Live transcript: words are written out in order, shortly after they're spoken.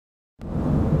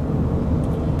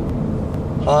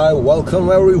I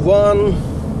welcome everyone.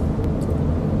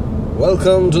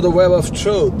 Welcome to the Web of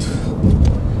Truth.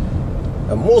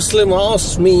 A Muslim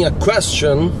asked me a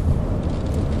question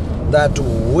that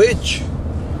which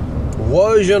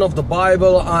version of the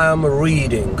Bible I am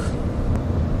reading.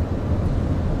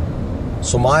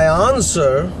 So my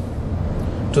answer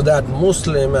to that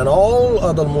Muslim and all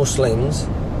other Muslims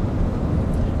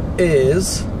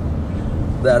is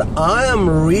that I am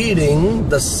reading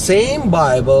the same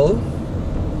Bible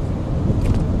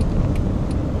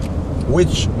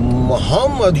which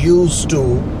Muhammad used to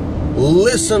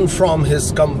listen from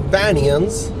his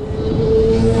companions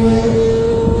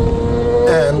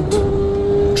and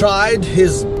tried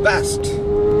his best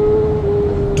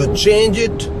to change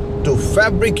it, to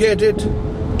fabricate it,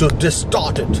 to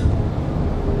distort it.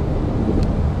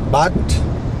 But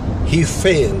he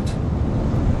failed.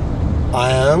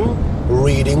 I am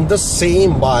reading the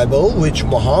same Bible which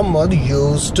Muhammad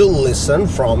used to listen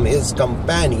from his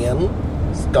companions,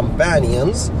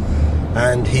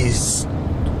 and he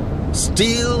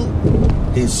stole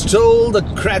the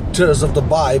characters of the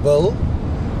Bible.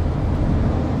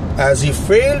 As he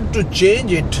failed to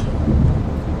change it,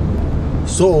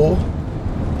 so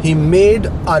he made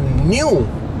a new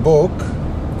book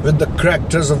with the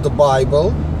characters of the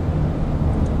Bible,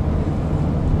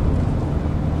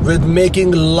 with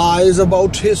making lies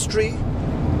about history,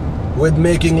 with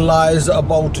making lies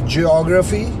about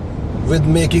geography, with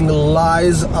making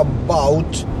lies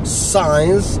about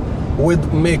science,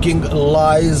 with making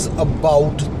lies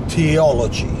about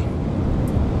theology.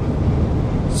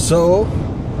 So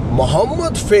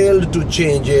Muhammad failed to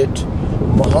change it,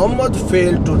 Muhammad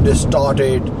failed to distort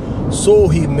it, so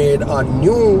he made a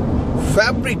new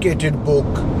fabricated book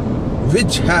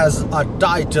which has a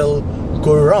title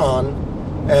Quran,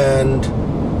 and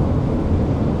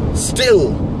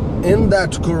still in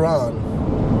that Quran,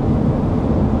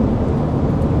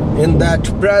 in that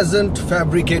present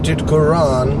fabricated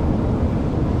Quran,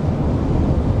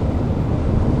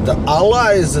 the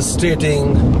Allah is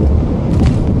stating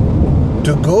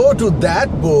to go to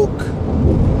that book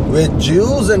which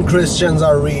Jews and Christians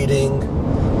are reading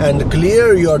and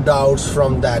clear your doubts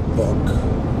from that book.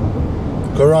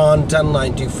 Quran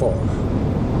 1094.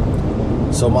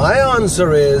 So my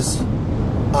answer is,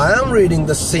 I am reading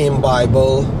the same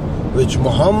Bible which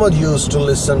Muhammad used to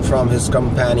listen from his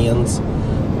companions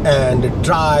and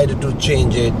tried to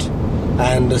change it,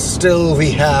 and still we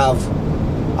have,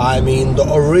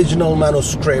 the original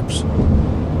manuscripts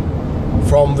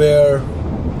from where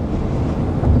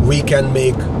we can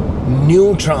make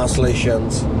new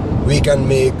translations. We can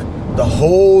make the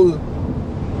whole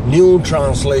new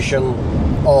translation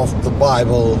of the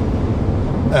Bible.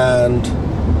 And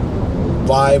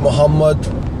why Muhammad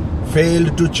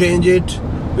failed to change it?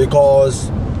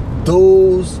 Because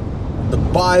the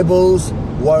Bibles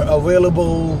were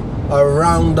available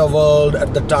around the world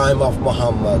at the time of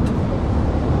Muhammad.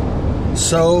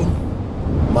 So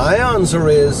my answer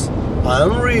is, I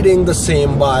am reading the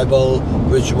same Bible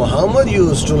which Muhammad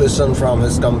used to listen from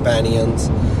his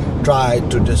companions, tried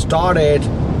to distort it,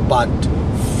 but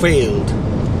failed.